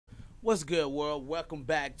What's good, world? Welcome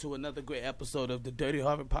back to another great episode of the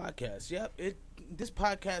Dirtyharvard podcast. Yep, this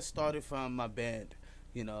podcast started from my band.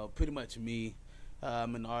 Pretty much me.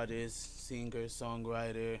 I'm an artist, singer,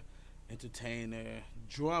 songwriter, entertainer,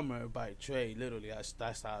 drummer by trade. Literally,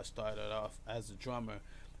 that's how I started off as a drummer.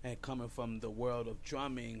 And coming from the world of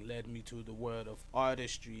drumming led me to the world of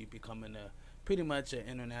artistry, becoming pretty much an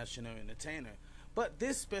international entertainer. But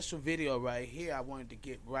this special video right here I wanted to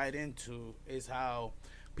get right into is how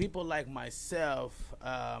people like myself,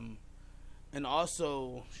 and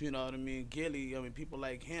also, Gillie, people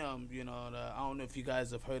like him, I don't know if you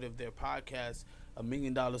guys have heard of their podcast, $1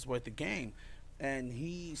 million worth of game. And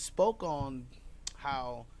he spoke on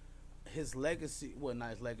how his legacy, well,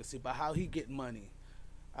 not his legacy, but how he get money.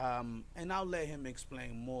 And I'll let him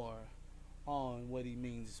explain more on what he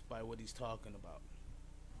means by what he's talking about.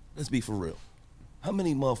 Let's be for real. How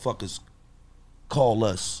many motherfuckers call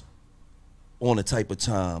us on a type of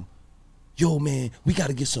time, yo man, we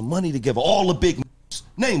gotta get some money together? All the big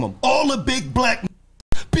name them, all the big black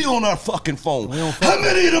be on our fucking phone. How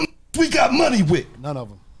many of them we got money with? None of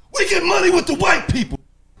them. We get money with the white people.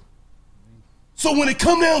 So when it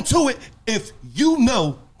come down to it, if you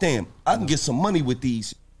know, damn, I can get some money with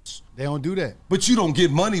these, they don't do that. but you don't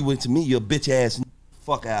get money with me, you bitch ass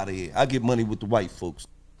fuck out of here. I get money with the white folks.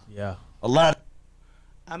 Yeah. A lot of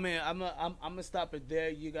I'm gonna stop it there.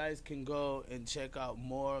 You guys can go and check out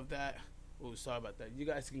more of that. Oh, sorry about that. You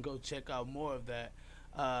guys can go check out more of that.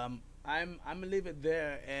 I'm gonna leave it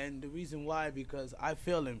there, and the reason why, because I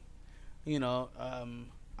feel him.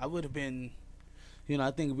 I would have been,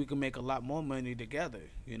 I think we can make a lot more money together.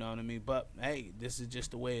 You know what I mean? But hey, this is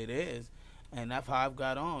just the way it is, and that's how I've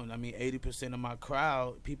got on. 80% of my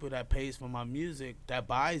crowd, people that pays for my music, that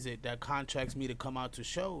buys it, that contracts me to come out to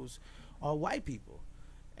shows, are white people.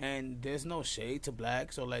 And there's no shade to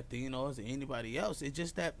blacks or Latinos or anybody else. It's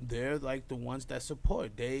just that they're like the ones that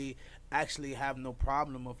support. They actually have no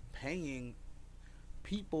problem of paying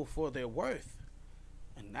people for their worth.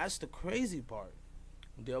 And that's the crazy part.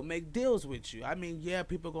 They'll make deals with you. Yeah,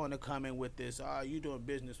 people are going to come in with this, you doing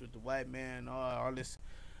business with the white man, all this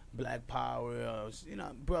black power.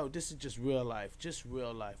 Bro, this is just real life. Just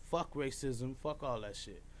real life. Fuck racism. Fuck all that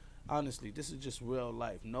shit. Honestly, this is just real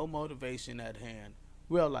life. No motivation at hand.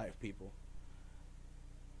 Real life, people.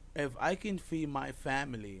 If I can feed my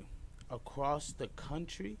family across the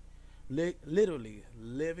country, literally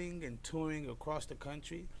living and touring across the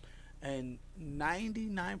country, and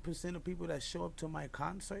 99% of people that show up to my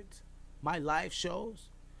concerts, my live shows,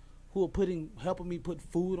 who are helping me put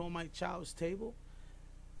food on my child's table,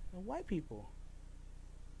 are white people.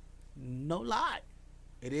 No lie.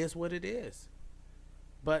 It is what it is.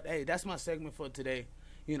 But hey, that's my segment for today.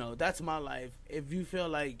 That's my life. If you feel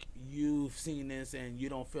like you've seen this and you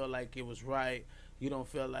don't feel like it was right, you don't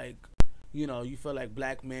feel like, you feel like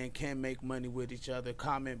black men can make money with each other,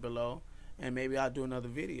 comment below, and maybe I'll do another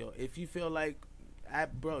video. If you feel like,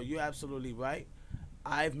 bro, you're absolutely right.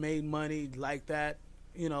 I've made money like that.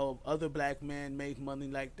 Other black men made money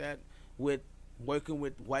like that with working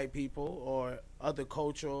with white people or other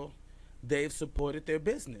cultural. They've supported their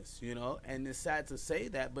business, and it's sad to say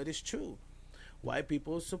that, but it's true. White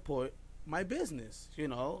people support my business,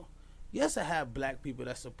 Yes, I have black people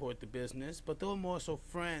that support the business, but they're more so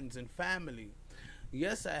friends and family.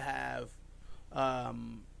 Yes, I have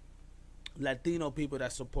Latino people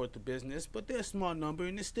that support the business, but they're a small number,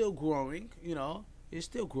 and it's still growing, It's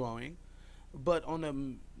still growing. But on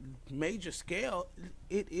a major scale,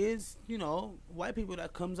 it is, white people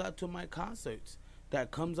that comes out to my concerts, that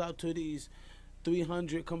comes out to these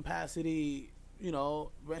 300 capacity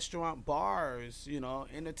restaurant bars,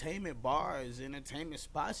 entertainment bars, entertainment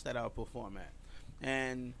spots that I'll perform at.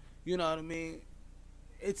 And, you know what I mean?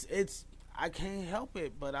 It's, I can't help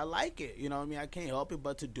it, but I like it. I can't help it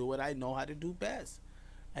but to do what I know how to do best.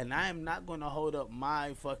 And I am not going to hold up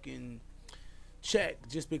my fucking check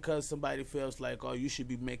just because somebody feels like, oh, you should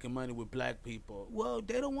be making money with black people. Well,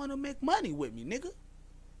 they don't want to make money with me, nigga.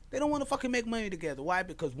 They don't want to fucking make money together. Why?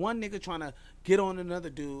 Because one nigga trying to get on another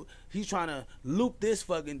dude. He's trying to loop this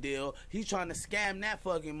fucking deal. He's trying to scam that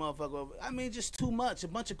fucking motherfucker. Just too much. A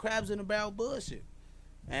bunch of crabs in a barrel bullshit.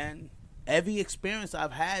 And every experience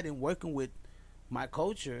I've had in working with my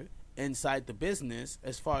culture inside the business,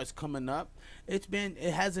 as far as coming up, it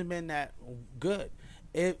hasn't been that good.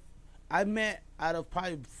 I met, out of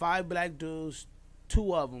probably 5 black dudes,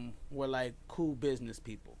 2 of them were like cool business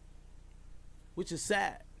people, which is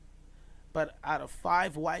sad. But out of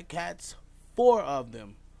 5 white cats, 4 of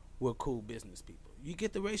them were cool business people. You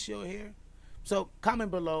get the ratio here? So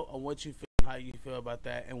comment below on what you feel and how you feel about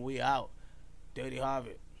that. And we out.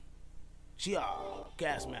 Dirtyharvard.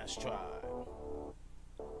 Gas Mask Tribe.